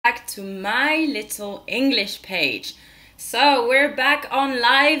back to my little English page. So we're back on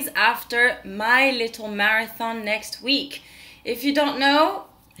lives after my little marathon next week. If you don't know,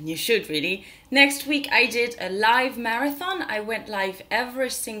 and you should really, next week I did a live marathon. I went live every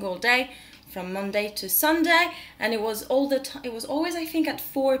single day from Monday to Sunday, and it was all the time. It was always, I think, at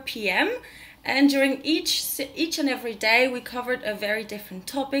 4 p.m. And during each and every day, we covered a very different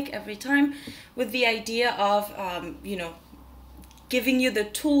topic every time, with the idea of giving you the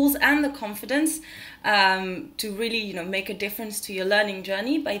tools and the confidence to really, make a difference to your learning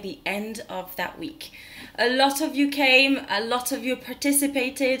journey by the end of that week. A lot of you came, a lot of you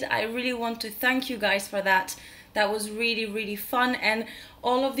participated. I really want to thank you guys for that. That was really, really fun, and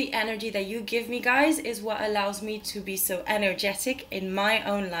all of the energy that you give me, guys, is what allows me to be so energetic in my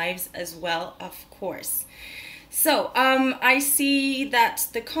own lives as well, of course. So I see that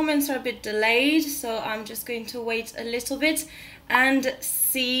the comments are a bit delayed, so I'm just going to wait a little bit and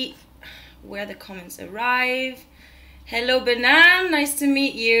see where the comments arrive. Hello, Benan, nice to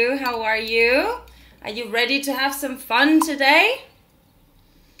meet you. How are you? Are you ready to have some fun today?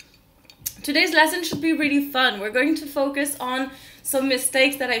 Today's lesson should be really fun. We're going to focus on some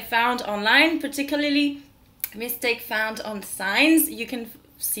mistakes that I found online, particularly mistake found on signs. You can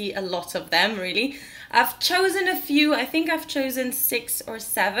see a lot of them, really. I've chosen a few. I think I've chosen 6 or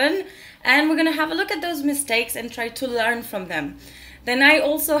 7, and we're going to have a look at those mistakes and try to learn from them. Then I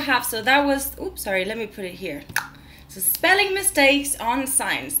also have, so that was, oops, sorry, let me put it here. So spelling mistakes on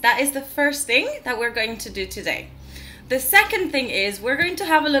signs. That is the first thing that we're going to do today. The second thing is we're going to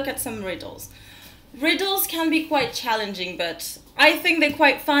have a look at some riddles. Riddles can be quite challenging, but I think they're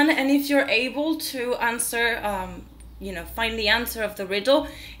quite fun, and if you're able to answer, find the answer of the riddle,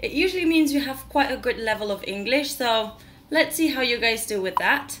 it usually means you have quite a good level of English. So let's see how you guys do with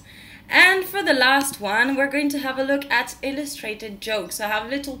that. And for the last one, we're going to have a look at illustrated jokes. So I have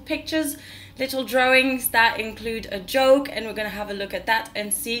little pictures, little drawings that include a joke, and we're going to have a look at that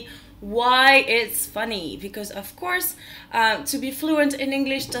and see why it's funny. Because of course, to be fluent in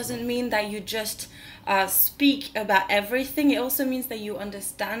English doesn't mean that you just speak about everything. It also means that you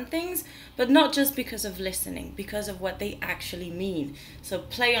understand things, but not just because of listening, because of what they actually mean. So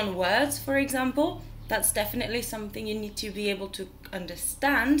play on words, for example, that's definitely something you need to be able to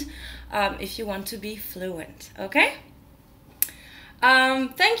understand if you want to be fluent, okay?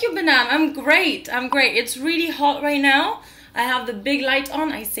 Thank you, Banam. I'm great. It's really hot right now. I have the big light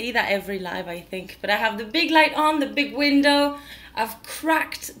on. I say that every live, I think, but I have the big light on, the big window. I've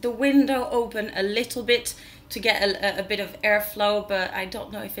cracked the window open a little bit to get a bit of airflow, but I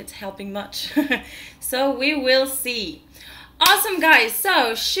don't know if it's helping much. So we will see. Awesome, guys.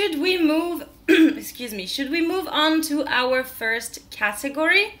 So should we move, excuse me, should we move on to our first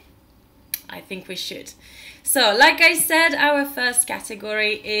category? I think we should. So like I said, our first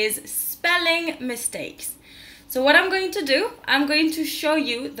category is spelling mistakes. So what I'm going to do, I'm going to show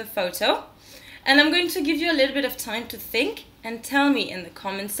you the photo, and I'm going to give you a little bit of time to think and tell me in the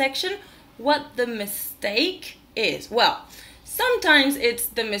comment section what the mistake is. Well, sometimes it's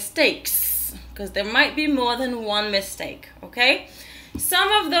the mistakes, because there might be more than one mistake, okay?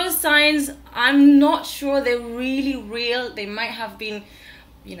 Some of those signs, I'm not sure they're really real. They might have been,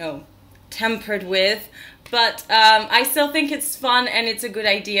 tempered with, but I still think it's fun, and it's a good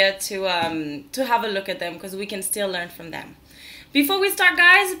idea to have a look at them, because we can still learn from them. Before we start,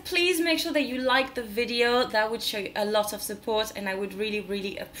 guys, please make sure that you like the video. That would show a lot of support, and I would really,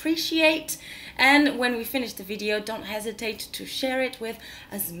 really appreciate. And when we finish the video, don't hesitate to share it with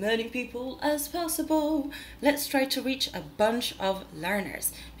as many people as possible. Let's try to reach a bunch of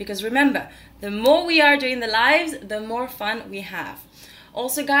learners, because remember, the more we are doing the lives, the more fun we have.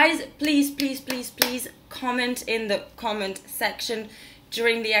 Also, guys, please, please, please, please comment in the comment section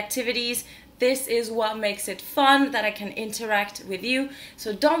during the activities. This is what makes it fun, that I can interact with you.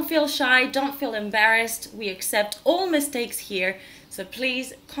 So don't feel shy, don't feel embarrassed. We accept all mistakes here. So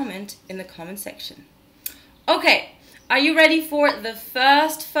please comment in the comment section. Okay, are you ready for the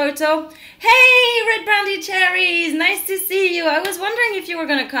first photo? Hey, Red Brandy Cherries, nice to see you. I was wondering if you were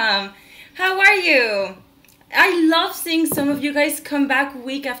gonna come. How are you? I love seeing some of you guys come back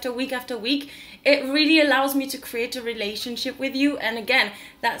week after week after week. It really allows me to create a relationship with you. And again,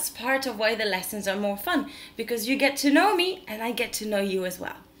 that's part of why the lessons are more fun, because you get to know me and I get to know you as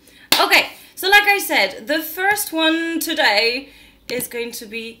well. Okay, so like I said, the first one today is going to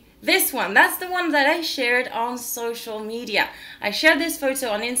be this one. That's the one that I shared on social media. I shared this photo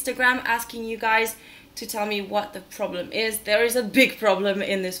on Instagram asking you guys to tell me what the problem is. There is a big problem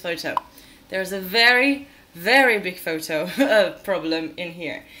in this photo. There's a very, very big photo problem in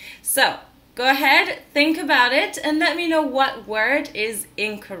here. So Go ahead, think about it, and let me know what word is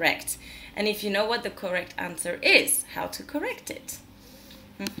incorrect. And if you know what the correct answer is, how to correct it.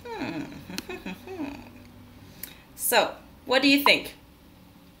 So, what do you think?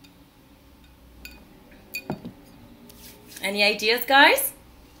 Any ideas, guys?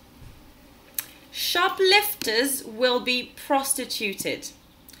 Shoplifters will be prostituted.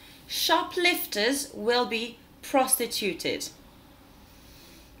 Shoplifters will be prostituted.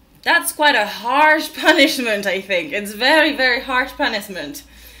 That's quite a harsh punishment, I think. It's very, very harsh punishment.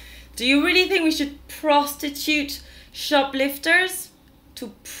 Do you really think we should prostitute shoplifters?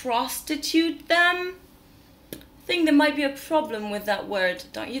 To prostitute them? I think there might be a problem with that word,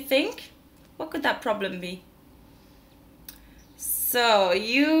 don't you think? What could that problem be? So,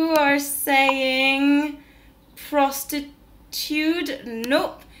 you are saying prostitute?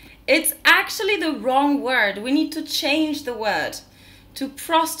 Nope. It's actually the wrong word. We need to change the word. To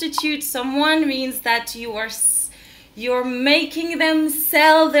prostitute someone means that you're making them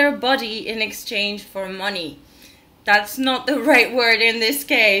sell their body in exchange for money. That's not the right word in this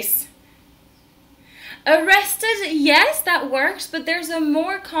case. Arrested, yes, that works, but there's a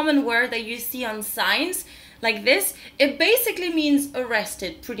more common word that you see on signs like this. It basically means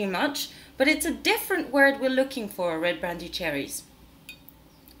arrested, pretty much, but it's a different word we're looking for, Red Brandy Cherries.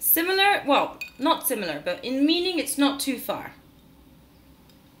 Similar, well, not similar, but in meaning it's not too far.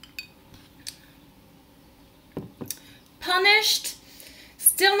 Punished,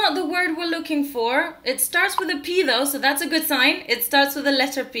 still not the word we're looking for. It starts with a P though, so that's a good sign. It starts with the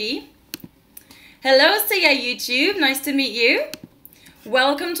letter P. Hello, Saya YouTube, nice to meet you.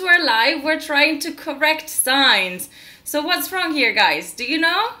 Welcome to our live. We're trying to correct signs. So what's wrong here, guys? Do you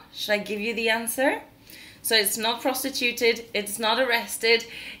know? Should I give you the answer? So it's not prostituted, it's not arrested,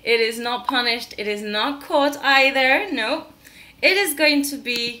 it is not punished, it is not caught either. No, it is going to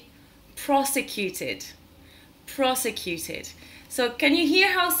be prosecuted. Prosecuted. So can you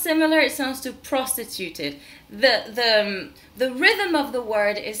hear how similar it sounds to prostituted? The rhythm of the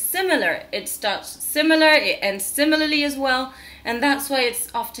word is similar. It starts similar, it ends similarly as well, and that's why it's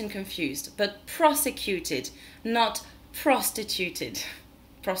often confused. But prosecuted, not prostituted.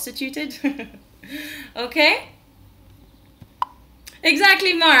 Prostituted? Okay?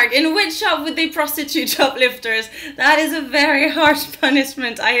 Exactly, Mark. In which shop would they prostitute shoplifters? That is a very harsh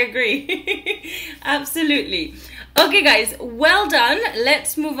punishment, I agree. Absolutely. Okay, guys, well done.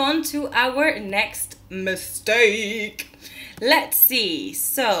 Let's move on to our next mistake. Let's see.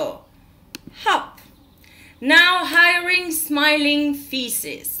 So, hop. Now hiring smiling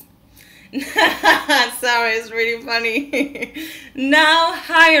feces. Sorry, it's really funny. Now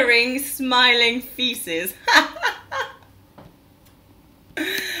hiring smiling feces.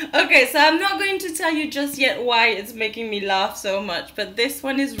 Okay, so I'm not going to tell you just yet why it's making me laugh so much, but this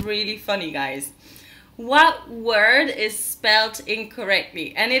one is really funny, guys. What word is spelled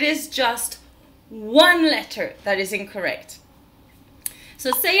incorrectly? And it is just one letter that is incorrect.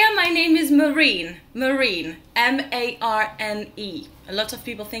 So Saya, my name is Marine. Marine, M-A-R-N-E. A lot of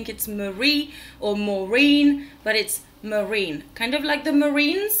people think it's Marie or Maureen, but it's Marine. Kind of like the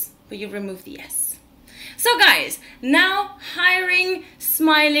Marines, but you remove the S. So guys, now hiring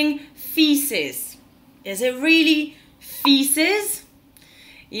smiling feces. Is it really feces?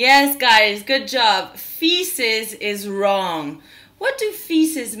 Yes, guys, good job. Feces is wrong. What do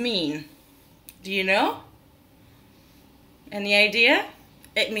feces mean? Do you know? Any idea?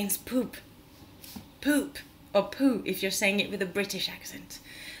 It means poop. Poop. Or poo if you're saying it with a British accent.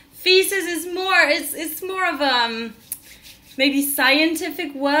 Feces is more, it's more of a maybe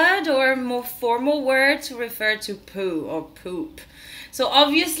scientific word or more formal word to refer to poo or poop. So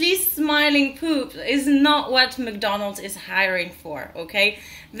obviously smiling poop is not what McDonald's is hiring for, okay?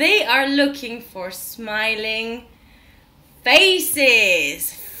 They are looking for smiling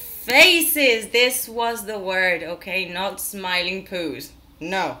faces. Faces, this was the word, okay? Not smiling poos.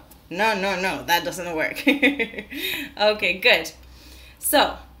 No, no, no, no, that doesn't work. Okay, good.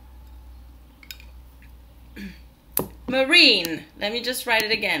 So, Marine, let me just write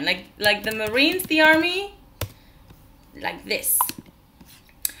it again. Like the Marines, the army, like this.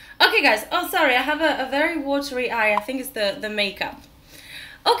 Okay, guys. Oh, sorry. I have a very watery eye. I think it's the makeup.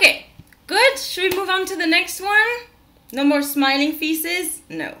 Okay, good. Should we move on to the next one? No more smiling faces?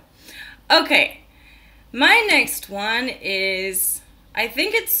 No. Okay. My next one is, I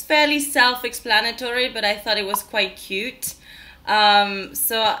think it's fairly self-explanatory, but I thought it was quite cute.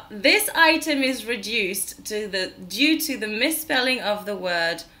 So this item is reduced due to the misspelling of the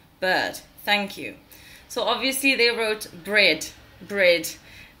word bird. Thank you. So obviously they wrote bread.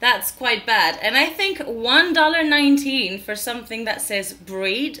 That's quite bad. And I think $1.19 for something that says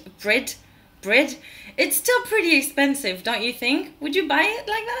bread bread. It's still pretty expensive, don't you think? Would you buy it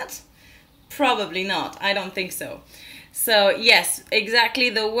like that? Probably not. I don't think so. So yes, exactly.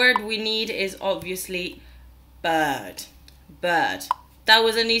 The word we need is obviously bird. Bird. That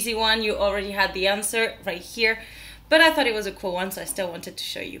was an easy one. You already had the answer right here. But I thought it was a cool one, so I still wanted to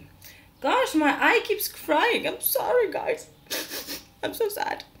show you. Gosh, my eye keeps crying. I'm sorry, guys. I'm so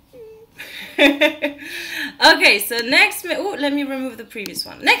sad. Okay, so next, let me remove the previous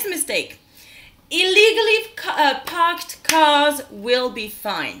one. Next mistake. Illegally parked cars will be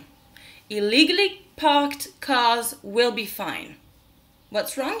fine. Illegally parked cars will be fine.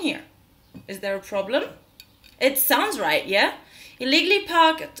 What's wrong here? Is there a problem? It sounds right, yeah? Illegally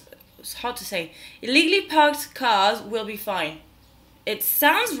parked, it's hard to say. Illegally parked cars will be fine. It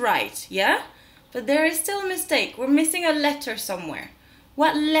sounds right, yeah? But there is still a mistake. We're missing a letter somewhere.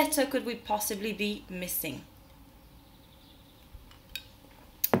 What letter could we possibly be missing?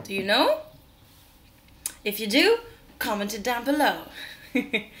 Do you know? If you do, comment it down below.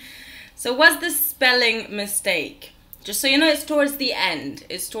 So what's the spelling mistake? Just so you know, it's towards the end.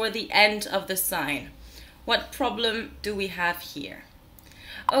 It's toward the end of the sign. What problem do we have here?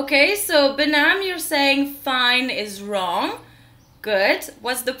 Okay, so Benam, you're saying fine is wrong. Good.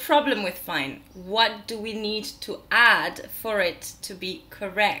 What's the problem with fine? What do we need to add for it to be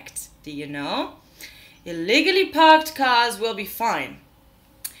correct? Do you know? Illegally parked cars will be fine.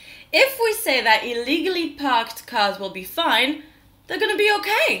 If we say that illegally parked cars will be fine, they're going to be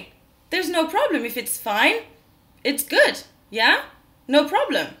okay. There's no problem. If it's fine, it's good. Yeah? No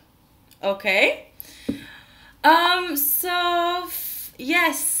problem. Okay.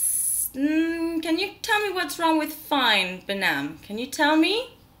 Yes. Can you tell me what's wrong with fine, Benam? Can you tell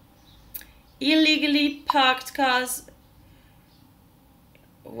me? Illegally parked cars.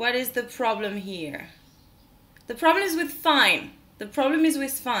 What is the problem here? The problem is with fine. The problem is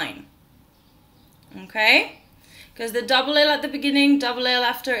with fine. Okay? Because the double L at the beginning, double L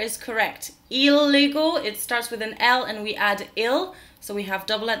after is correct. Illegal, it starts with an L and we add ill. So we have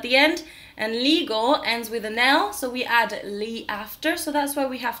double at the end. And legal ends with an L, so we add li after. So that's why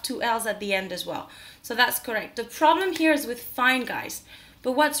we have two L's at the end as well. So that's correct. The problem here is with fine, guys.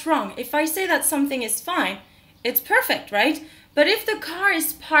 But what's wrong? If I say that something is fine, it's perfect, right? But if the car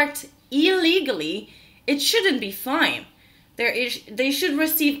is parked illegally, it shouldn't be fine. They should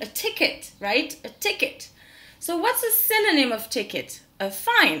receive a ticket, right? A ticket. So what's a synonym of ticket? A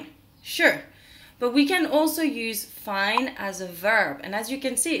fine, sure. But we can also use fine as a verb. And as you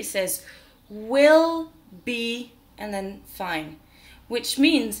can see, it says will be and then fine, which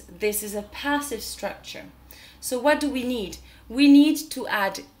means this is a passive structure. So what do we need? We need to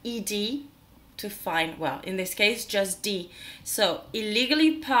add ed to fine. Well, in this case, just d. So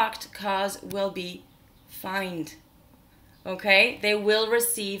illegally parked cars will be fined. Okay? They will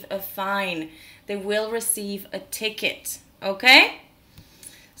receive a fine. They will receive a ticket. Okay?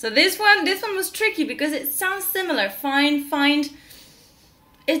 So this one was tricky because it sounds similar. Fine, fined.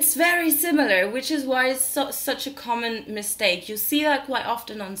 It's very similar, which is why it's such a common mistake. You see that quite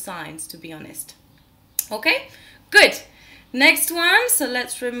often on signs, to be honest. Okay, good. Next one. So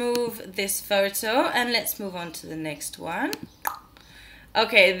let's remove this photo and let's move on to the next one.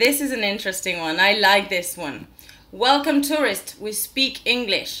 Okay, this is an interesting one. I like this one. Welcome, tourist. We speak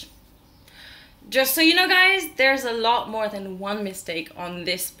English. Just so you know, guys, there's a lot more than one mistake on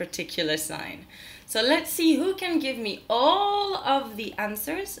this particular sign. So let's see who can give me all of the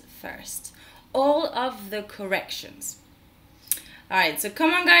answers first. All of the corrections. All right, so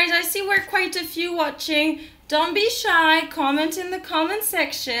come on, guys. I see we're quite a few watching. Don't be shy. Comment in the comment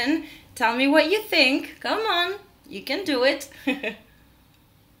section. Tell me what you think. Come on. You can do it.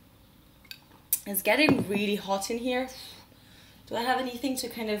 It's getting really hot in here. Do I have anything to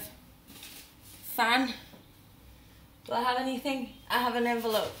kind of fan? Do I have anything? I have an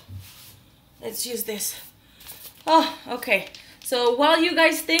envelope. Let's use this. Oh, okay. So while you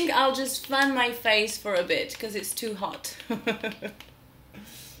guys think, I'll just fan my face for a bit because it's too hot.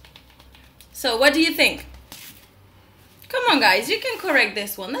 So what do you think? Come on, guys. You can correct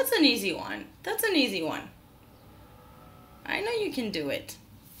this one. That's an easy one. That's an easy one. I know you can do it.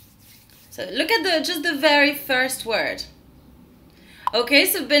 So look at just the very first word. Okay,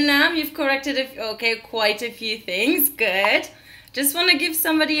 so Benam, you've corrected quite a few things. Good. Just want to give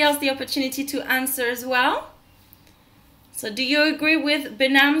somebody else the opportunity to answer as well. So do you agree with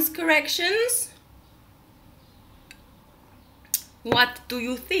Benam's corrections? What do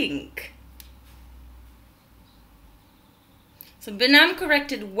you think? So Benam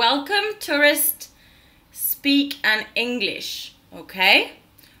corrected welcome, tourist, speak and English. Okay.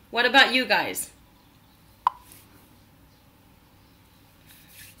 What about you guys?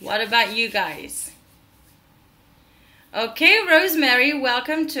 What about you guys? Okay, Rosemary,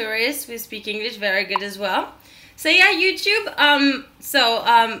 welcome tourists. We speak English, very good as well. So yeah, YouTube, I'm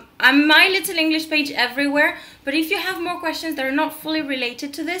My Little English page everywhere, but if you have more questions that are not fully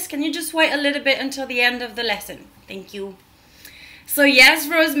related to this, can you just wait a little bit until the end of the lesson? Thank you. So yes,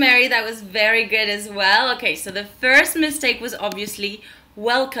 Rosemary, that was very good as well. Okay, so the first mistake was obviously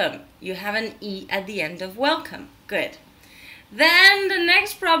welcome. You have an E at the end of welcome. Good. Then the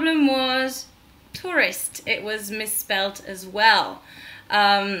next problem was tourist. It was misspelled as well.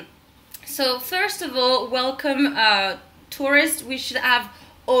 So first of all, welcome tourist, we should have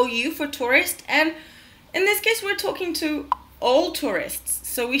OU for tourist, and in this case we're talking to all tourists,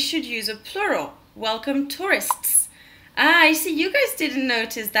 so we should use a plural. Welcome tourists. Ah, I see you guys didn't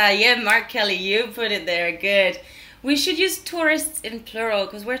notice that. Yeah, Mark Kelly, you put it there. Good. We should use tourists in plural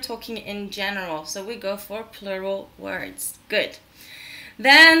because we're talking in general, so we go for plural words. Good.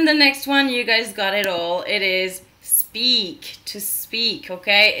 Then the next one, you guys got it all. It is speak, to speak,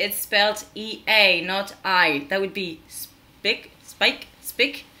 okay? It's spelled E-A, not I. That would be spick, spike,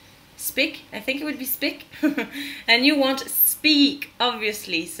 spick, spick. I think it would be spick. And you want speak,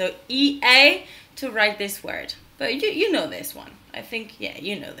 obviously. So E-A to write this word. But you know this one. I think, yeah,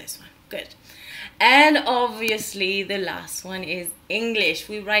 you know this one. Good. And obviously the last one is English.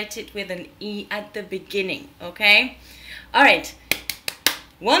 We write it with an E at the beginning, okay? All right.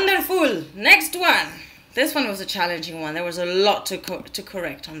 Wonderful. Next one. This one was a challenging one. There was a lot to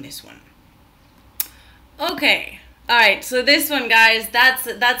correct on this one. Okay. All right. So this one, guys, that's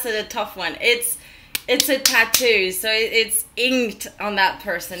a tough one. It's a tattoo. So it's inked on that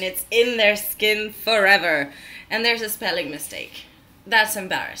person. It's in their skin forever. And there's a spelling mistake. That's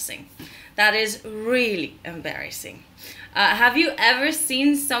embarrassing. That is really embarrassing. Have you ever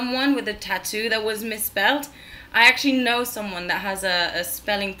seen someone with a tattoo that was misspelled? I actually know someone that has a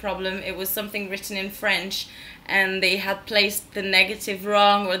spelling problem. It was something written in French and they had placed the negative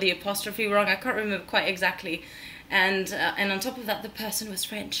wrong or the apostrophe wrong. I can't remember quite exactly. And on top of that, the person was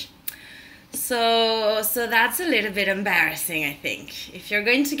French. So that's a little bit embarrassing, I think. If you're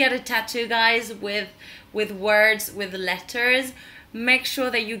going to get a tattoo, guys, with words, with letters, make sure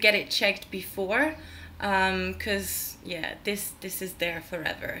that you get it checked before. Because, yeah, this is there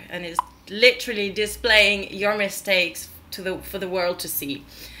forever. And it's literally displaying your mistakes for the world to see.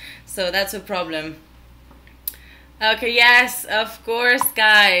 So that's a problem. Okay, yes, of course,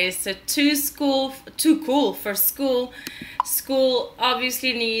 guys. So too cool for school. School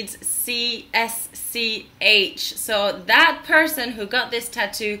obviously needs CSCH. So that person who got this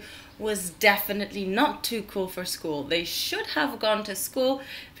tattoo was definitely not too cool for school. They should have gone to school,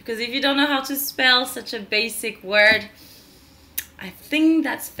 because if you don't know how to spell such a basic word, I think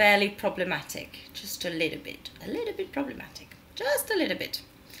that's fairly problematic. Just a little bit problematic. Just a little bit.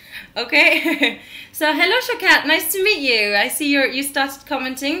 Okay. So hello, Shakat. Nice to meet you. I see you started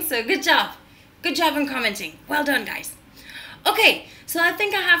commenting. So good job. Good job on commenting. Well done, guys. Okay. So I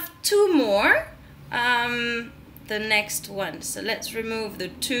think I have two more. The next one. So let's remove the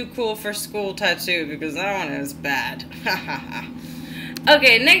too cool for school tattoo, because that one is bad.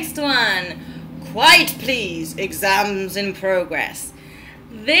 Okay. Next one. Quiet, please. Exams in progress.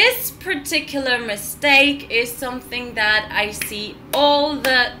 This particular mistake is something that I see all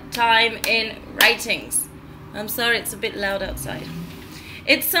the time in writings. I'm sorry, it's a bit loud outside.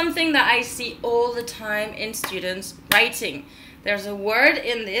 It's something that I see all the time in students writing. There's a word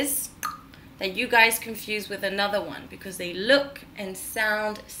in this that you guys confuse with another one because they look and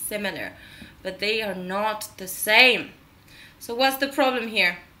sound similar, but they are not the same. So what's the problem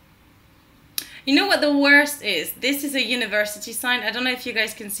here? You know what the worst is? This is a university sign. I don't know if you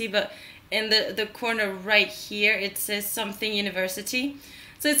guys can see, but in the corner right here, it says something university.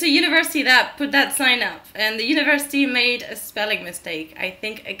 So it's a university that put that sign up, and the university made a spelling mistake. I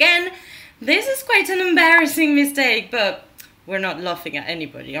think, again, this is quite an embarrassing mistake, but we're not laughing at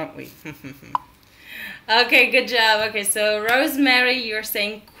anybody, aren't we? Okay, good job. Okay, so Rosemary, you're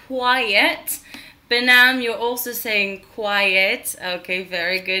saying quiet. Benam, you're also saying quiet. Okay,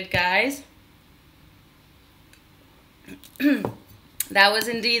 very good, guys. That was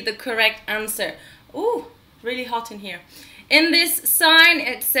indeed the correct answer. Ooh, really hot in here. In this sign,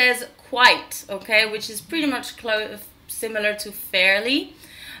 it says quite, okay, which is pretty much similar to fairly.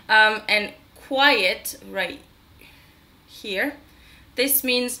 And quiet, right here, this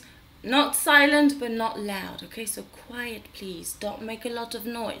means not silent but not loud, okay? So quiet, please. Don't make a lot of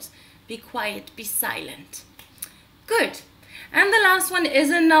noise. Be quiet, be silent. Good. And the last one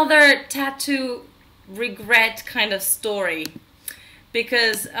is another tattoo regret kind of story,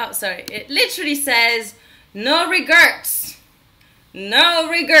 because, oh sorry, it literally says no regrets. No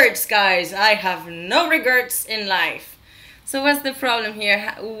regrets, guys. I have no regrets in life. So what's the problem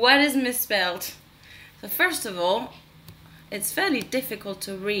here? What is misspelled? So first of all, it's fairly difficult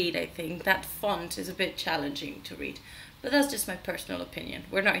to read, I think. That font is a bit challenging to read. But that's just my personal opinion.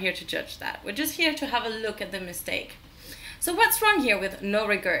 We're not here to judge that. We're just here to have a look at the mistake. So what's wrong here with no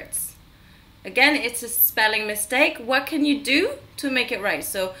regrets? Again, it's a spelling mistake. What can you do to make it right?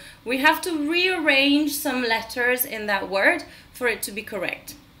 So we have to rearrange some letters in that word for it to be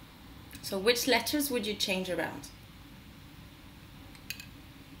correct. So which letters would you change around?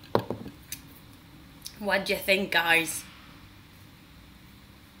 What do you think, guys?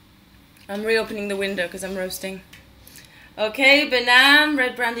 I'm reopening the window because I'm roasting. Okay, banana,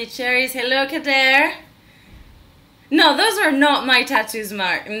 red brandy cherries. Hello, Kader. No, those are not my tattoos,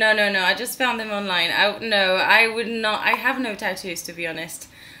 Mark. No. I just found them online. No, I would not. I have no tattoos, to be honest.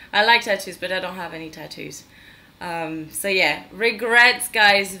 I like tattoos, but I don't have any tattoos. So yeah, regrets,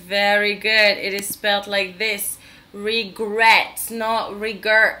 guys. Very good. It is spelled like this. Regrets, not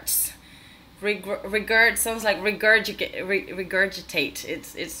regrets. Regurg sounds like regurgitate.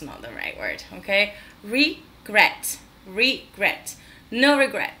 It's not the right word. Okay. Regret. No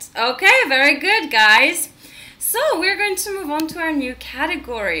regret. Okay. Very good, guys. So we're going to move on to our new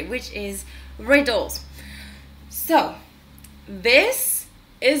category, which is riddles. So this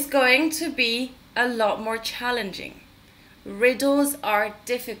is going to be a lot more challenging. Riddles are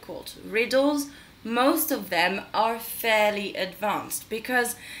difficult. Riddles, most of them are fairly advanced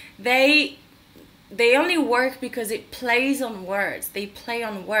because they only work because it plays on words. They play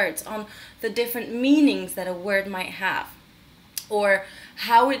on words, on the different meanings that a word might have, or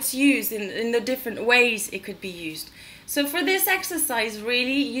how it's used in the different ways it could be used. So for this exercise,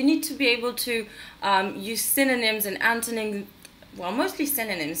 really, you need to be able to use synonyms and antonyms, well, mostly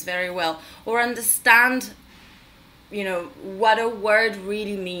synonyms very well, or understand, you know, what a word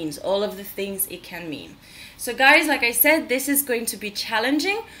really means, all of the things it can mean. So guys, like I said, this is going to be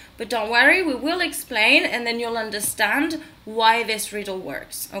challenging, but don't worry, we will explain and then you'll understand why this riddle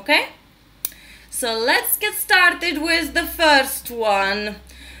works, okay? So let's get started with the first one.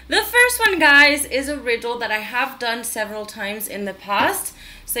 The first one, guys, is a riddle that I have done several times in the past.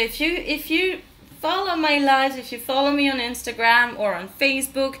 So if you follow my lives, if you follow me on Instagram or on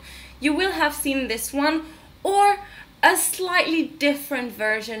Facebook, you will have seen this one or a slightly different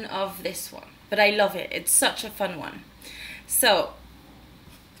version of this one. But I love it. It's such a fun one. So,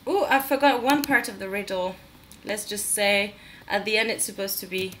 oh, I forgot one part of the riddle. Let's just say at the end it's supposed to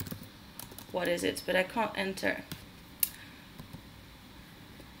be, what is it? But I can't enter.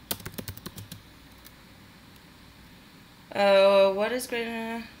 What is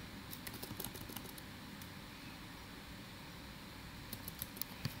greater?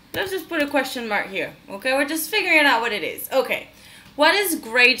 Let's just put a question mark here. Okay, we're just figuring out what it is. Okay. What is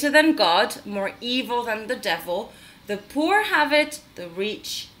greater than God, more evil than the devil? The poor have it, the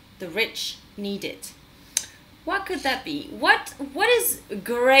rich need it. What could that be? What is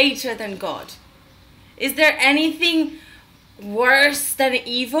greater than God? Is there anything worse than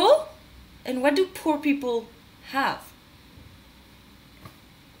evil? And what do poor people have?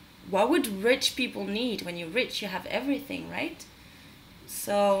 What would rich people need? When you're rich, you have everything, right?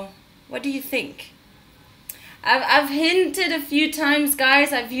 So, what do you think? I've hinted a few times,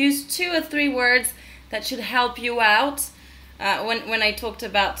 guys. I've used 2 or 3 words that should help you out when I talked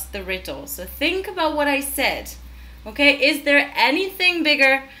about the riddle. So think about what I said. Okay, is there anything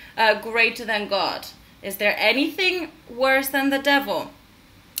bigger, greater than God? Is there anything worse than the devil?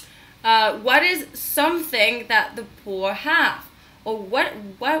 What is something that the poor have? Or what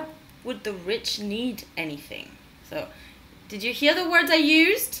would the rich need anything? So, did you hear the words I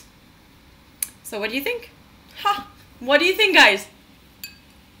used? So what do you think? Ha! What do you think, guys?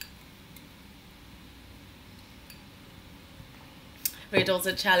 Riddles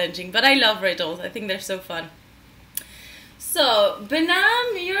are challenging, but I love riddles. I think they're so fun. So,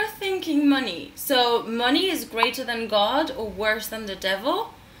 Benam, you're thinking money. So, money is greater than God or worse than the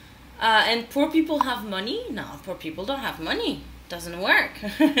devil? And poor people have money? No, poor people don't have money. Doesn't work.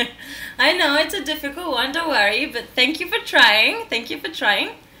 I know, it's a difficult one, don't worry, but thank you for trying. Thank you for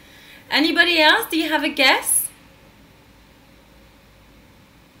trying. Anybody else? Do you have a guess?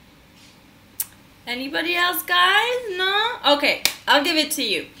 Anybody else, guys? No? Okay, I'll give it to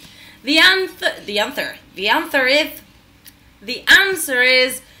you. The answer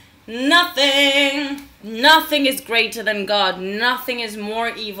is nothing. Nothing is greater than God. Nothing is more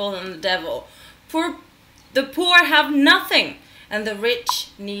evil than the devil. The poor have nothing, and the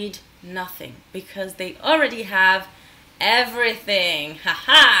rich need nothing because they already have everything.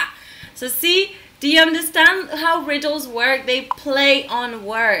 Haha. So see, Do you understand how riddles work? They play on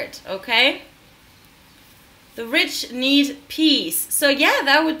word, okay? The rich need peace. So yeah,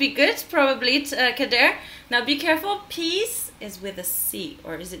 that would be good, probably, Kader. Now be careful, peace is with a C,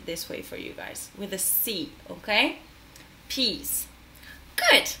 or is it this way for you guys? With a C, okay? Peace.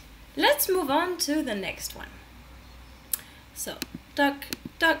 Good. Let's move on to the next one. So, duck,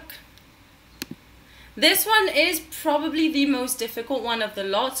 duck. This one is probably the most difficult one of the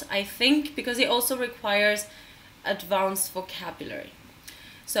lot, I think, because it also requires advanced vocabulary.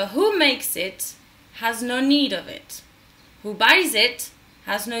 So, who makes it has no need of it. Who buys it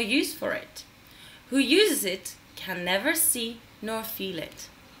has no use for it. Who uses it can never see nor feel it.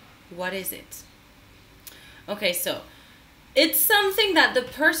 What is it? Okay, so it's something that the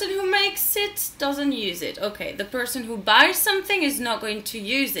person who makes it doesn't use it. Okay, the person who buys something is not going to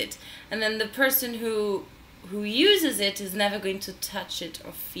use it. And then the person who uses it is never going to touch it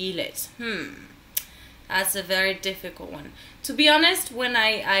or feel it. That's a very difficult one. To be honest, when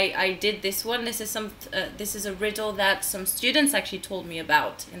I did this one, this is a riddle that some students actually told me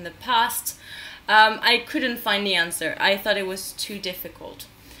about in the past. I couldn't find the answer. I thought it was too difficult.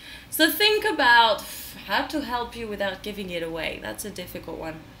 So think about how to help you without giving it away. That's a difficult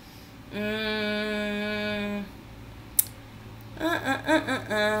one.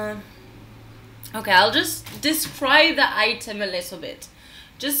 Okay, I'll just describe the item a little bit.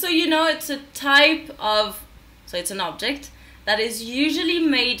 Just so you know, it's a type of, so it's an object that is usually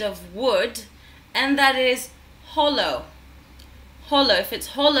made of wood and that is hollow. Hollow, if it's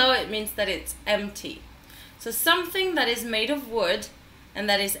hollow, it means that it's empty. So something that is made of wood and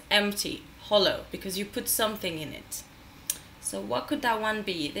that is empty, hollow, because you put something in it. So what could that one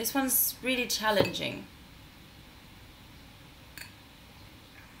be? This one's really challenging.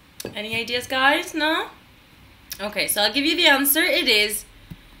 Any ideas, guys? No? Okay, so I'll give you the answer. It is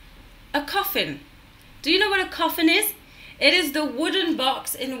a coffin. Do you know what a coffin is? It is the wooden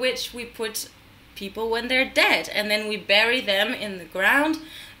box in which we put people when they're dead, and then we bury them in the ground.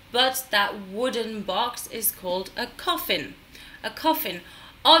 But that wooden box is called a coffin. A coffin.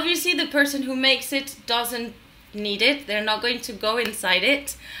 Obviously, the person who makes it doesn't need it. They're not going to go inside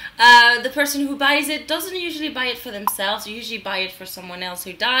it. The person who buys it doesn't usually buy it for themselves. They usually buy it for someone else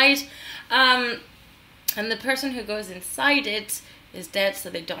who died. And the person who goes inside it is dead, so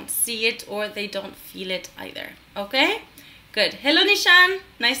they don't see it or they don't feel it either. Okay? Good. Hello, Nishan.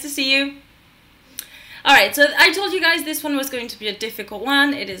 Nice to see you. Alright, so I told you guys this one was going to be a difficult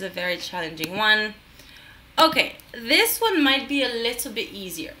one. It is a very challenging one. Okay, this one might be a little bit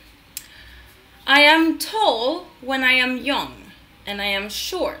easier. I am tall when I am young, and I am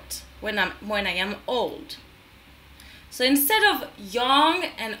short when I am old. So instead of young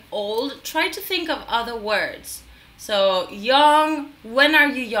and old, try to think of other words. So young, when are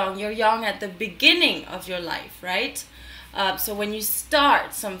you young? You're young at the beginning of your life, right? So when you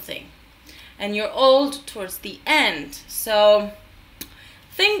start something. And you're old towards the end. So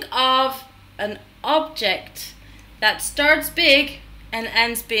think of an object that starts big and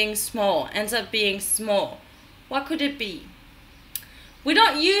ends up being small. What could it be? We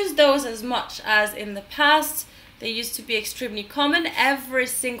don't use those as much as in the past. They used to be extremely common. Every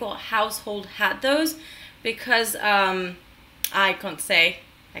single household had those because I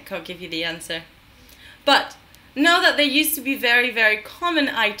can't give you the answer. But know that they used to be very, very common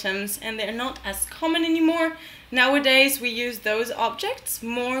items and they're not as common anymore. Nowadays we use those objects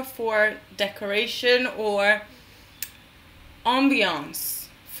more for decoration or ambiance,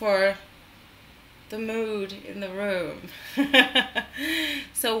 for the mood in the room.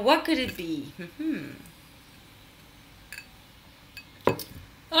 So what could it be?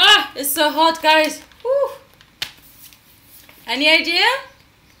 Ah, it's so hot, guys. Woo. Any idea?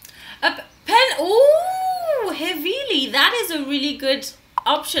 A pen. Ooh, heavily. That is a really good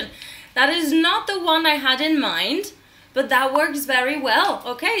option. That is not the one I had in mind, but that works very well.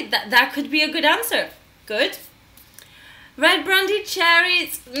 Okay, that could be a good answer. Good. Red brandy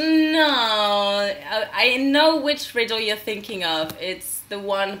cherries. No, I know which riddle you're thinking of. It's the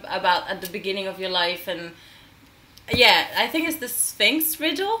one about at the beginning of your life, and yeah, I think it's the Sphinx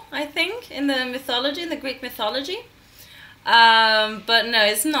riddle, I think, in the mythology, in the Greek mythology. But no,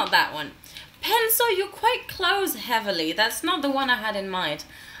 it's not that one. Pencil, you're quite close heavily. That's not the one I had in mind.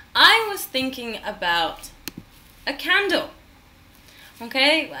 I was thinking about a candle.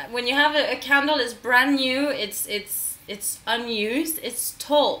 Okay, when you have a candle, it's brand new, it's unused, it's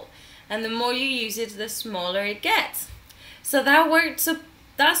tall, and the more you use it, the smaller it gets. So that worked. So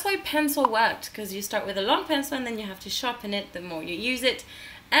that's why pencil worked, because you start with a long pencil and then you have to sharpen it the more you use it,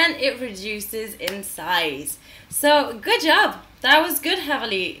 and it reduces in size. So good job. That was good,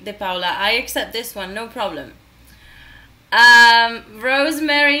 Heavily De Paula. I accept this one, no problem.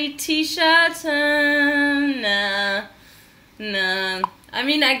 Rosemary t-shirt, nah. I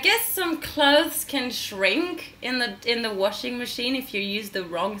mean, I guess some clothes can shrink in the washing machine if you use the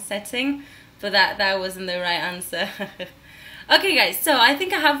wrong setting, but that wasn't the right answer. Okay, guys, so I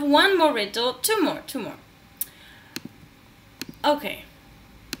think I have one more riddle, two more. Okay.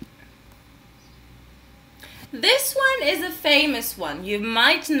 This one is a famous one. You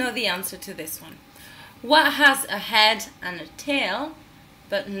might know the answer to this one. What has a head and a tail,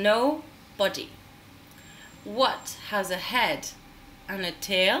 but no body? What has a head and a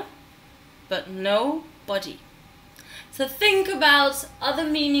tail, but no body? So think about other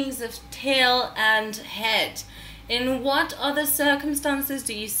meanings of tail and head. In what other circumstances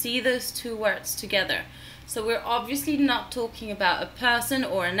do you see those two words together? So we're obviously not talking about a person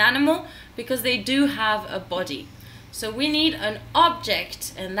or an animal because they do have a body. So we need an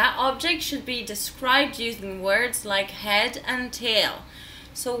object, and that object should be described using words like head and tail.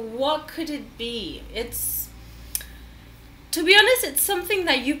 So what could it be? To be honest, it's something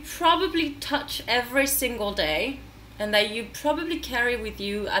that you probably touch every single day and that you probably carry with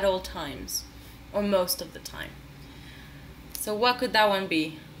you at all times, or most of the time. So what could that one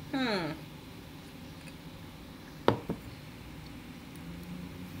be?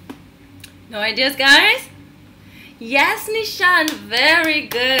 No ideas, guys? Yes, Nishan, very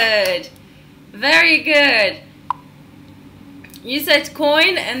good. Very good. You said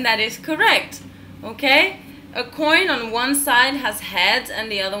coin, and that is correct. Okay? A coin on one side has head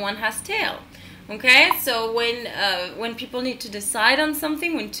and the other one has tail. Okay? So when people need to decide on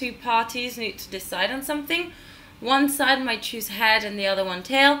something, when two parties need to decide on something, one side might choose head and the other one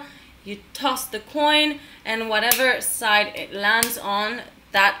tail. You toss the coin, and whatever side it lands on,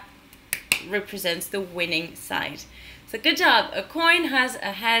 that represents the winning side. So good job. A coin has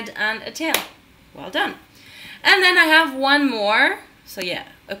a head and a tail. Well done. And then I have one more. So yeah,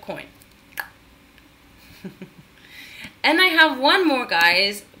 a coin. And I have one more,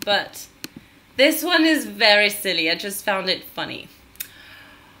 guys, but this one is very silly. I just found it funny.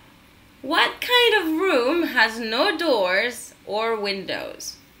 What kind of room has no doors or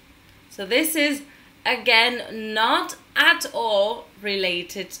windows? So this is, again, not at all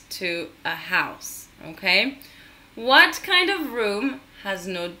related to a house, okay? What kind of room has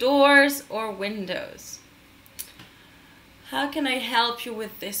no doors or windows? How can I help you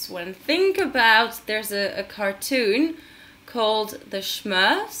with this one? Think about, there's a cartoon called the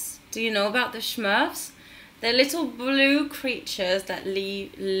Smurfs. Do you know about the Smurfs? They're little blue creatures that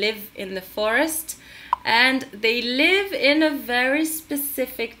live in the forest, and they live in a very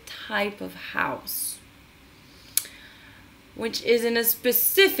specific type of house, which is in a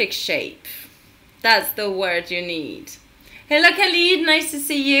specific shape. That's the word you need. Hello, Khalid, nice to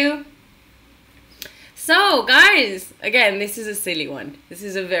see you. So, guys, again, this is a silly one. This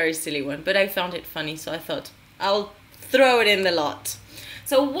is a very silly one, but I found it funny, so I thought I'll throw it in the lot.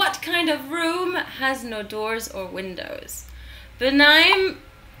 So, what kind of room has no doors or windows? Benign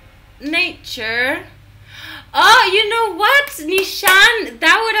nature. Oh, you know what, Nishan?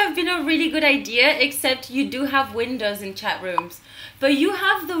 That would have been a really good idea, except you do have windows in chat rooms. But you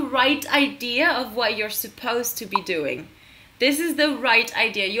have the right idea of what you're supposed to be doing. This is the right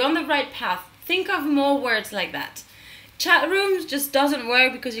idea. You're on the right path. Think of more words like that. Chat rooms just doesn't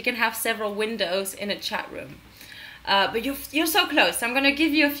work because you can have several windows in a chat room. But you're so close. I'm going to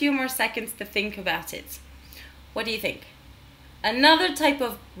give you a few more seconds to think about it. What do you think? Another type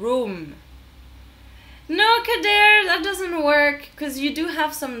of room. No, Kader, that doesn't work because you do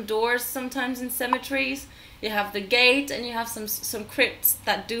have some doors sometimes in cemeteries. You have the gate and you have some crypts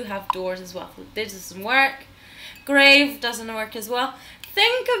that do have doors as well. This doesn't work. Grave doesn't work as well.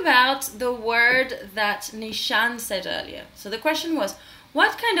 Think about the word that Nishan said earlier. So the question was,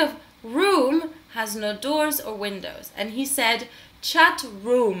 what kind of room has no doors or windows? And he said, chat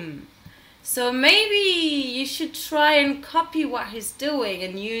room. So maybe you should try and copy what he's doing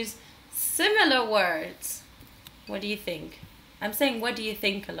and use similar words. What do you think? I'm saying, what do you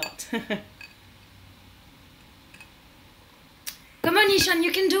think a lot. Come on, Nishan,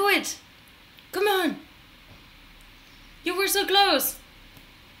 you can do it. Come on. You were so close.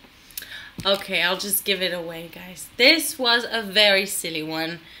 Okay, I'll just give it away, guys. This was a very silly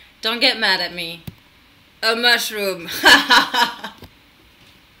one. Don't get mad at me. A mushroom.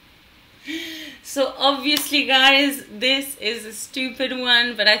 So obviously, guys, this is a stupid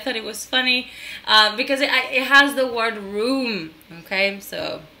one, but I thought it was funny because it has the word room. Okay,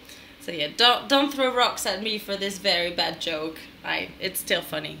 so So yeah, don't throw rocks at me for this very bad joke. It's still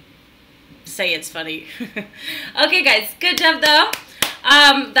funny. Say it's funny. Okay guys, good job though.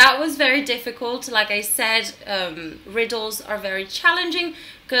 That was very difficult. Like I said, riddles are very challenging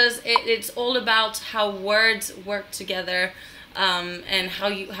because it's all about how words work together, and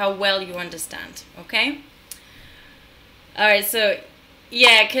how well you understand. Okay. All right. So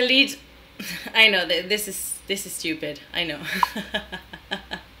yeah, Khalid, I know that this is stupid. I know.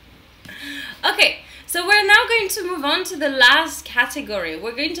 Okay. So we're now going to move on to the last category.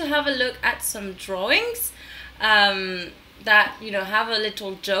 We're going to have a look at some drawings that, you know, have a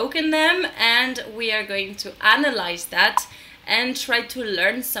little joke in them, and we are going to analyze that and try to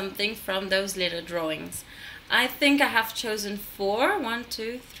learn something from those little drawings. I think I have chosen 4. 1,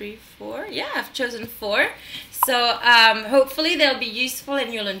 2, 3, 4. Yeah, I've chosen 4. So hopefully they'll be useful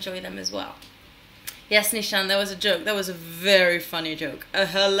and you'll enjoy them as well. Yes, Nishan, that was a joke. That was a very funny joke. A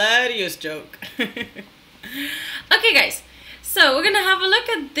hilarious joke. Okay, guys. So we're going to have a look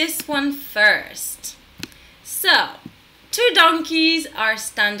at this one first. So, 2 donkeys are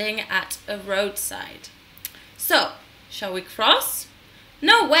standing at a roadside. So, shall we cross?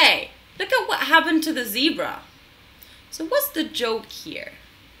 No way. Look at what happened to the zebra. So what's the joke here?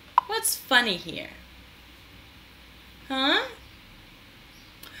 What's funny here? Huh?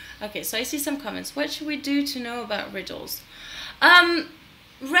 Okay, so I see some comments. What should we do to know about riddles?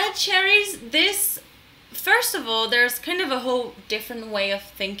 Red cherries, first of all, there's kind of a whole different way of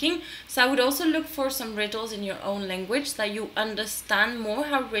thinking. So I would also look for some riddles in your own language so that you understand more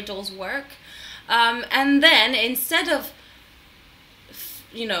how riddles work. And then instead of,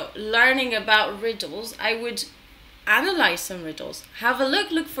 you know, learning about riddles, I would analyze some riddles. Have a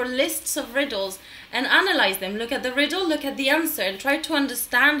look for lists of riddles and analyze them. Look at the riddle, look at the answer, and try to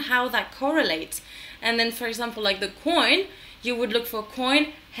understand how that correlates. And then, for example, like the coin, you would look for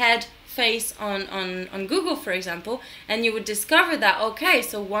coin, head, face on Google, for example, and you would discover that, okay,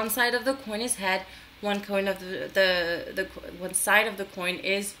 so one side of the coin is head, one side of the coin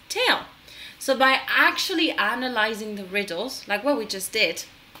is tail. So by actually analyzing the riddles, like what we just did,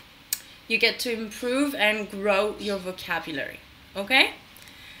 you get to improve and grow your vocabulary, okay?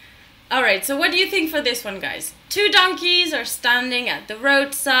 All right, so what do you think for this one, guys? 2 donkeys are standing at the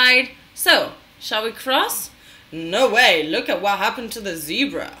roadside. So, shall we cross? No way, look at what happened to the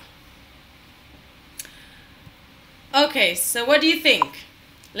zebra. Okay, so what do you think?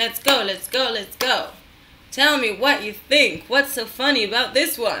 Let's go, let's go, let's go. Tell me what you think. What's so funny about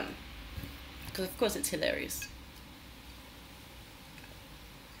this one? Because of course it's hilarious.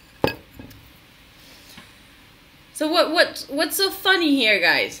 So what's so funny here,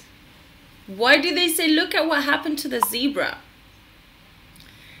 guys? Why do they say, look at what happened to the zebra?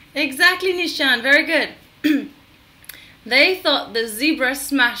 Exactly, Nishan, very good. They thought the zebra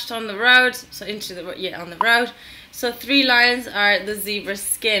smashed on the road, so on the road. So 3 lines are the zebra's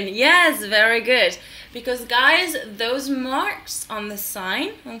skin. Yes, very good. Because guys, those marks on the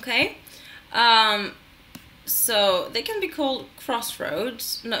sign, okay, so they can be called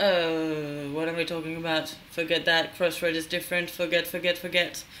crossroads. No, what am I talking about? Forget that. Crossroad is different.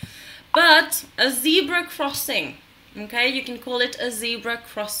 Forget. But a zebra crossing, okay, you can call it a zebra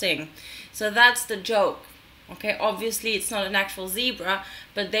crossing. So that's the joke. Okay, obviously it's not an actual zebra,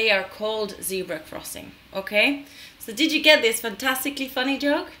 but they are called zebra crossing. Okay, so did you get this fantastically funny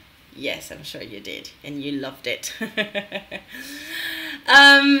joke? Yes, I'm sure you did, and you loved it.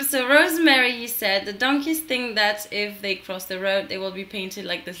 So Rosemary, you said the donkeys think that if they cross the road, they will be painted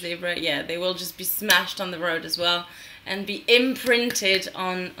like the zebra. Yeah, they will just be smashed on the road as well and be imprinted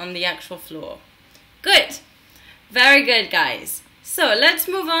on the actual floor. Good, very good, guys. So let's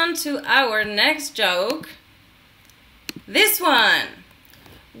move on to our next joke. This one.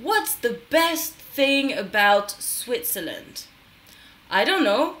 What's the best thing about Switzerland? I don't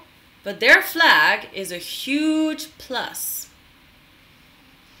know, but their flag is a huge plus.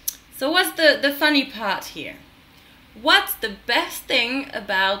 So what's the funny part here? What's the best thing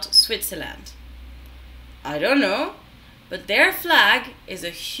about Switzerland? I don't know, but their flag is a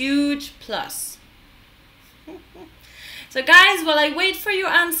huge plus. So guys, while I wait for your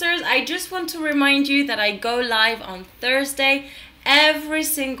answers, I just want to remind you that I go live on Thursday, every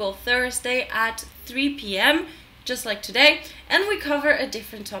single Thursday at 3 p.m, just like today, and we cover a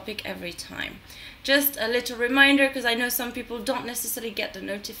different topic every time. Just a little reminder, because I know some people don't necessarily get the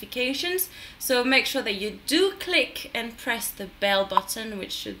notifications, so make sure that you do click and press the bell button,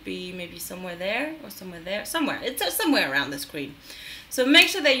 which should be maybe somewhere there or somewhere there, it's somewhere around the screen. So make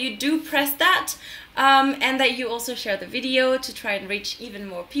sure that you do press that, and that you also share the video to try and reach even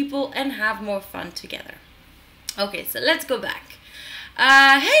more people and have more fun together. Okay, so let's go back.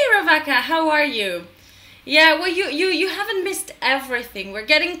 Hey Rebecca, how are you? Yeah, well, you haven't missed everything. We're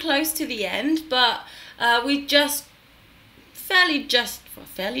getting close to the end, but we just fairly just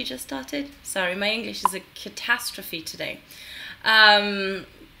started. Sorry, my English is a catastrophe today.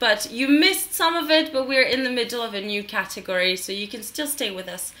 But you missed some of it, but we're in the middle of a new category, so you can still stay with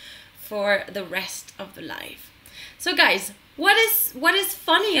us for the rest of the live. So guys, what is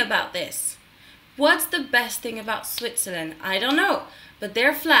funny about this? What's the best thing about Switzerland? I don't know, but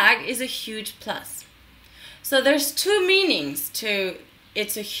their flag is a huge plus. So there's two meanings to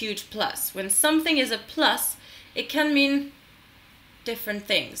it's a huge plus. When something is a plus, it can mean different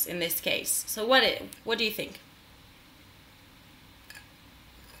things in this case. So what do you think?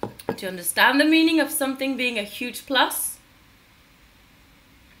 Do you understand the meaning of something being a huge plus?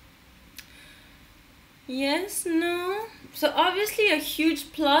 Yes, no? So obviously a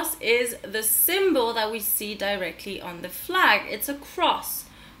huge plus is the symbol that we see directly on the flag. It's a cross.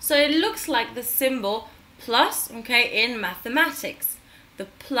 So it looks like the symbol plus, okay, in mathematics. The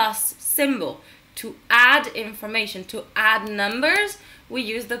plus symbol. To add information, to add numbers, we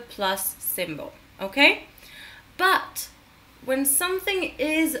use the plus symbol, okay? But when something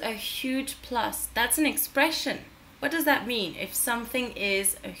is a huge plus, that's an expression. What does that mean if something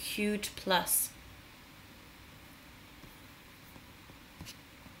is a huge plus?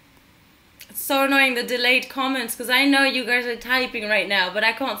 It's so annoying, the delayed comments, because I know you guys are typing right now, but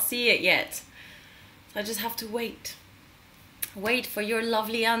I can't see it yet. So I just have to wait. Wait for your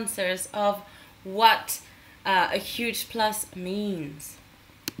lovely answers of what a huge plus means.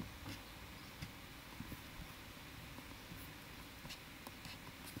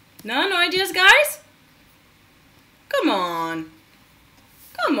 No ideas, guys? Come on.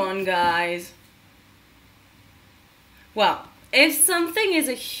 Come on, guys. Well, if something is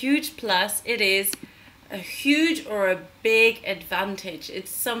a huge plus, it is a huge or a big advantage.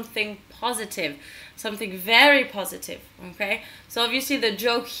 It's something positive, something very positive, okay? So obviously the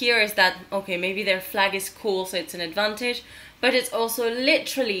joke here is that, okay, maybe their flag is cool, so it's an advantage, but it's also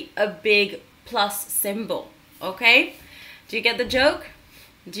literally a big plus symbol, okay? Do you get the joke?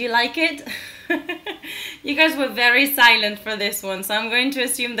 Do you like it? You guys were very silent for this one, so I'm going to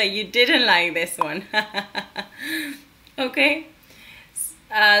assume that you didn't like this one. Okay?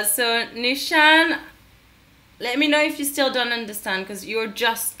 So Nishan, let me know if you still don't understand, because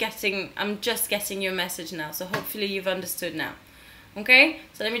I'm just getting your message now, so hopefully you've understood now. Okay?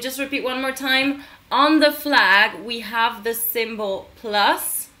 So let me just repeat one more time. On the flag, we have the symbol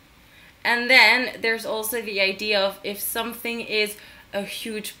plus, and then there's also the idea of if something is a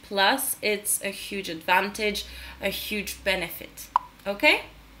huge plus, it's a huge advantage, a huge benefit. Okay?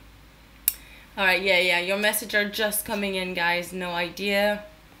 Alright, yeah, your messages are just coming in, guys. No idea.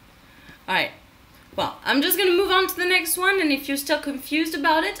 Alright. Well, I'm just going to move on to the next one, and if you're still confused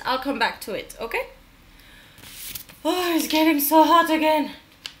about it, I'll come back to it, okay? Oh, it's getting so hot again.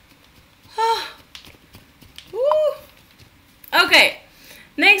 Oh. Woo. Okay,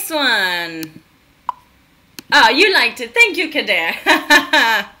 next one. Oh, you liked it. Thank you, Kader.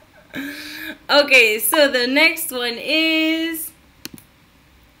 Okay, so the next one is...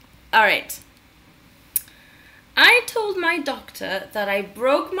 Alright. I told my doctor that I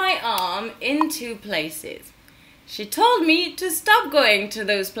broke my arm in 2 places. She told me to stop going to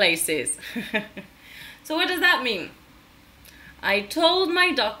those places. So what does that mean? I told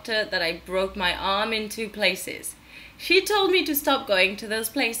my doctor that I broke my arm in 2 places. She told me to stop going to those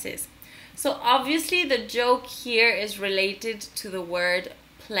places. So obviously the joke here is related to the word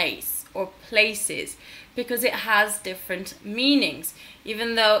place or places, because it has different meanings.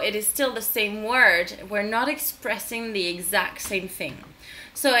 Even though it is still the same word, we're not expressing the exact same thing.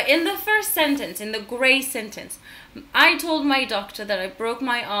 So in the first sentence, in the gray sentence, I told my doctor that I broke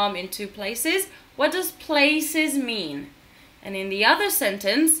my arm in 2 places. What does places mean? And in the other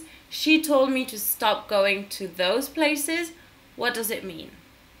sentence, she told me to stop going to those places. What does it mean?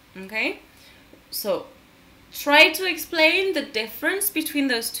 Okay? So try to explain the difference between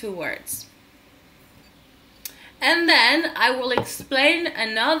those 2 words. And then I will explain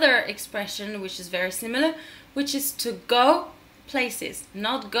another expression which is very similar, which is to go places.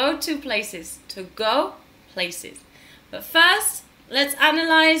 Not go to places, to go places. But first, let's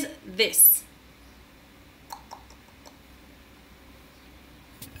analyze this.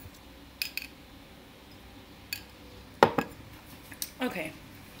 Okay,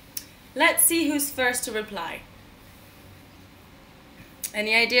 let's see who's first to reply.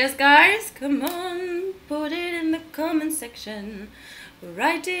 Any ideas, guys? Come on, put it in the comment section.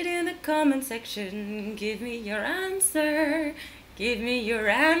 Write it in the comment section. Give me your answer. Give me your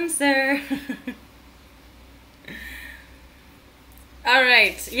answer. All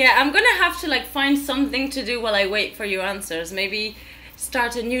right. Yeah, I'm gonna have to like find something to do while I wait for your answers. Maybe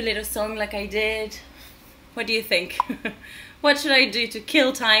start a new little song like I did. What do you think? What should I do to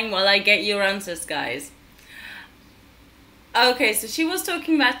kill time while I get your answers, guys? Okay, so she was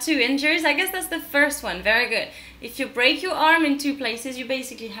talking about 2 injuries. I guess that's the first one. Very good. If you break your arm in 2 places, you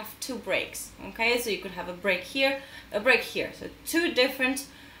basically have 2 breaks. Okay, so you could have a break here, a break here. So 2 different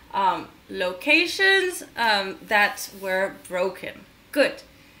locations that were broken. Good.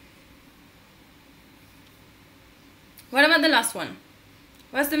 What about the last one?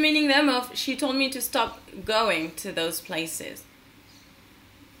 What's the meaning then of she told me to stop going to those places?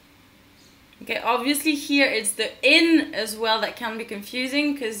 Okay, obviously here it's the in as well that can be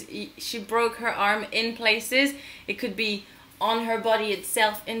confusing because she broke her arm in places. It could be on her body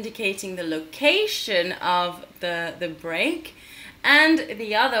itself, indicating the location of the break. And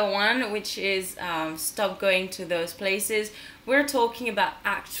the other one, which is stop going to those places, we're talking about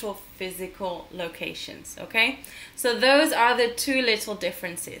actual physical locations, okay? So those are the 2 little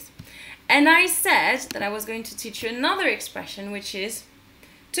differences. And I said that I was going to teach you another expression, which is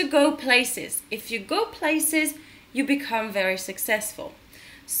to go places. If you go places, you become very successful.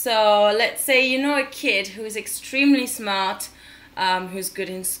 So let's say you know a kid who is extremely smart, who's good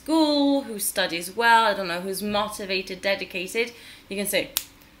in school, who studies well, I don't know, who's motivated, dedicated. You can say,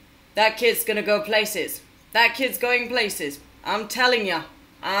 that kid's gonna go places. That kid's going places. I'm telling you.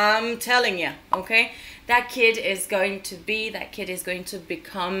 I'm telling you, okay? That kid is going to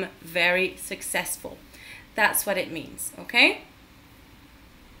become very successful. That's what it means, okay?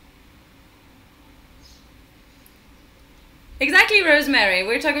 Exactly, Rosemary.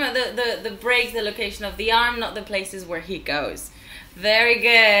 We're talking about the break, the location of the arm, not the places where he goes. Very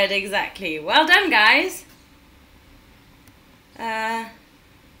good, exactly. Well done, guys.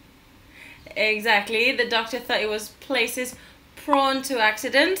 Exactly, the doctor thought it was places prone to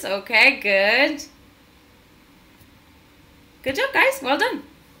accidents. Okay, good. Good job, guys. Well done.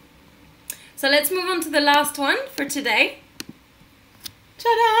 So let's move on to the last one for today.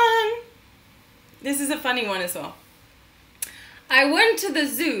 Ta-da! This is a funny one as well. I went to the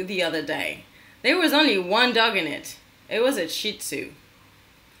zoo the other day. There was only 1 dog in it. It was a Shih Tzu.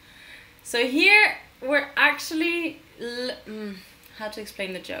 So here we're actually... how to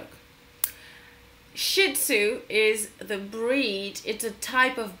explain the joke? Shih Tzu is the breed, it's a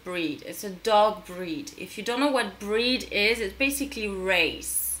type of breed, it's a dog breed. If you don't know what breed is, it's basically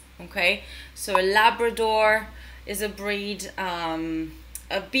race, okay? So a Labrador is a breed,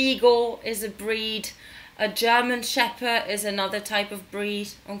 a Beagle is a breed, a German Shepherd is another type of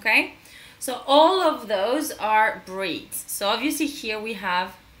breed, okay? So all of those are breeds. So obviously here we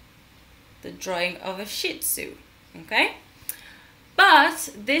have the drawing of a Shih Tzu, okay?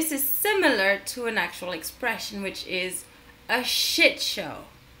 But this is similar to an actual expression, which is a shit show.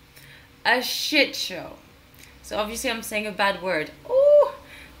 A shit show. So obviously I'm saying a bad word. Ooh,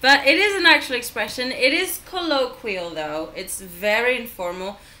 but it is an actual expression. It is colloquial though. It's very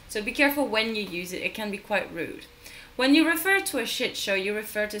informal. So be careful when you use it. It can be quite rude. When you refer to a shit show, you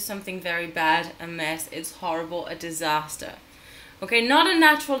refer to something very bad, a mess, it's horrible, a disaster. Okay, not a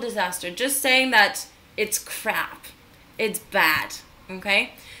natural disaster. Just saying that it's crap. It's bad.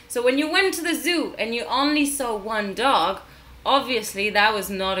 Okay, so when you went to the zoo and you only saw 1 dog, obviously that was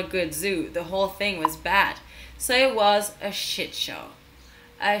not a good zoo. The whole thing was bad. So it was a shit show.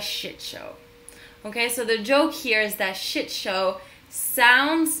 A shit show. Okay, so the joke here is that shit show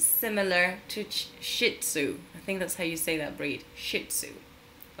sounds similar to Shih Tzu. I think that's how you say that breed. Shih Tzu.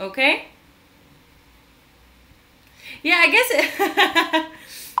 Okay? Yeah, I guess it...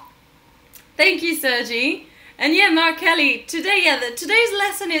 Thank you, Sergi. And yeah, Mark Kelly, today, today's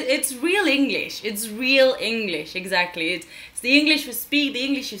lesson it's real English. It's real English, exactly. It's the English we speak, the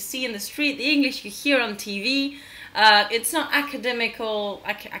English you see in the street, the English you hear on TV. It's not academic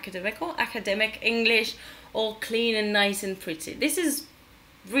English, all clean and nice and pretty. This is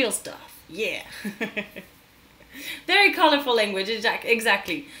real stuff, yeah. Very colorful language,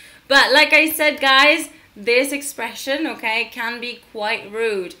 exactly. But like I said, guys, this expression, okay, can be quite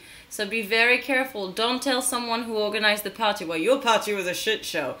rude. So be very careful. Don't tell someone who organized the party, well, your party was a shit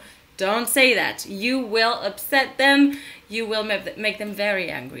show. Don't say that. You will upset them. You will make them very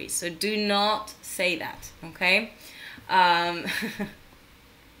angry. So do not say that, okay? All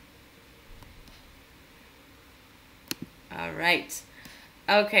right.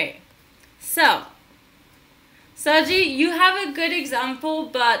 Okay. So, Sergi, you have a good example,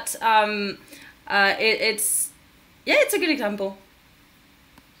 but it's a good example.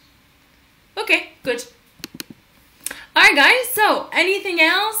 Okay, good. Alright guys, so anything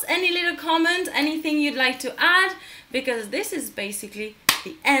else? Any little comment? Anything you'd like to add? because this is basically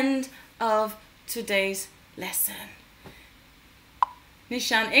the end of today's lesson.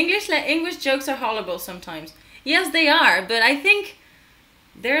 Nishan, English jokes are horrible sometimes. Yes, they are, but I think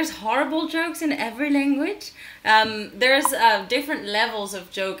there's horrible jokes in every language. There's different levels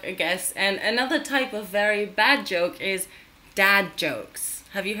of joke, I guess. And another type of very bad joke is dad jokes.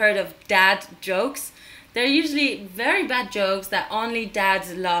 Have you heard of dad jokes? They're usually very bad jokes that only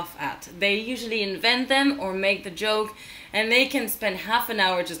dads laugh at. They usually invent them or make the joke, and they can spend half an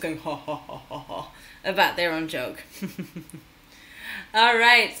hour just going ha ha ha ha ha about their own joke. All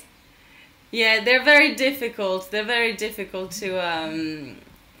right. Yeah, they're very difficult. They're very difficult to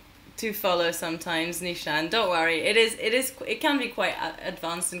follow sometimes, Nishan. Don't worry. It can be quite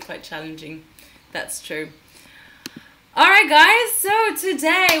advanced and quite challenging. That's true. All right, guys. So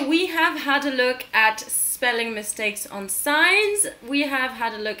today we have had a look at spelling mistakes on signs. We have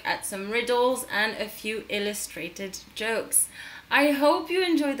had a look at some riddles and a few illustrated jokes. I hope you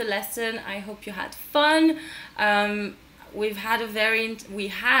enjoyed the lesson. I hope you had fun. We had a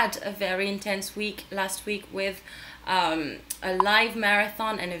very intense week last week with a live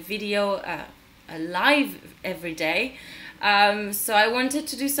marathon and a video live every day. So I wanted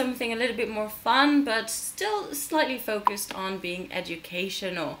to do something a little bit more fun, but still slightly focused on being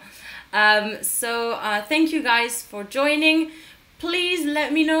educational. Thank you guys for joining. Please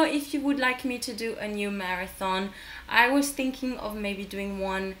let me know if you would like me to do a new marathon. I was thinking of maybe doing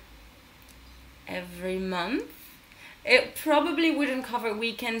one every month. It probably wouldn't cover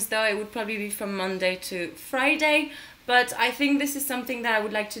weekends though. It would probably be from Monday to Friday. But I think this is something that I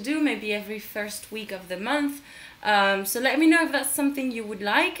would like to do maybe every first week of the month. So let me know if that's something you would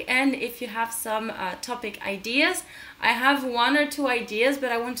like, and if you have some topic ideas. I have 1 or 2 ideas,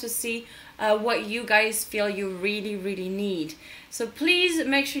 but I want to see what you guys feel you really need. So please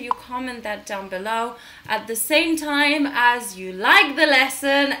make sure you comment that down below at the same time as you like the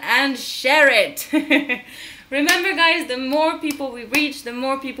lesson and share it. Remember guys, the more people we reach, the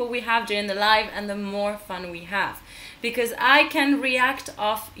more people we have during the live, and the more fun we have. Because I can react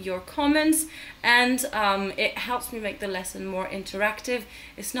off your comments, and it helps me make the lesson more interactive.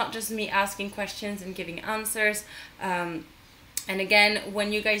 It's not just me asking questions and giving answers. And again,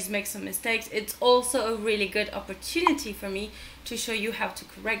 when you guys make some mistakes, it's also a really good opportunity for me to show you how to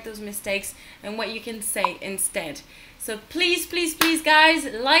correct those mistakes and what you can say instead. So please, please, please guys,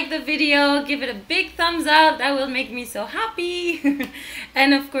 like the video, give it a big thumbs up. That will make me so happy.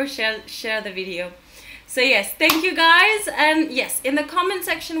 And of course, share the video. So yes, thank you guys. And yes, in the comment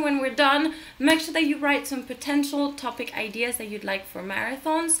section when we're done, make sure that you write some potential topic ideas that you'd like for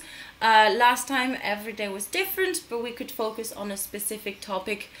marathons. Last time every day was different, but we could focus on a specific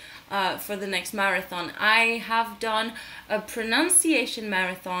topic for the next marathon. I have done a pronunciation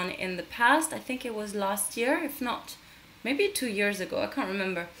marathon in the past. I think it was last year, if not, maybe 2 years ago. I can't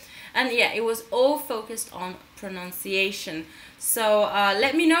remember. And yeah, it was all focused on pronunciation. So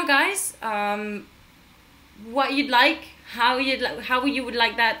let me know, guys, what you'd like, how you would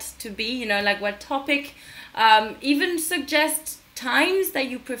like that to be, you know, like what topic. Even suggest times that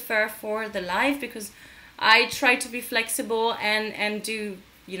you prefer for the live, because I try to be flexible and do,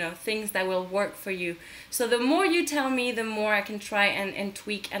 you know, things that will work for you. So the more you tell me, the more I can try and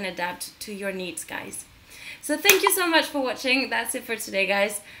tweak and adapt to your needs, guys. So thank you so much for watching. That's it for today,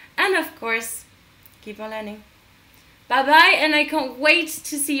 guys. And of course, keep on learning. Bye bye, and I can't wait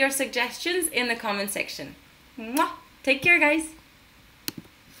to see your suggestions in the comment section. Mwah! Take care, guys.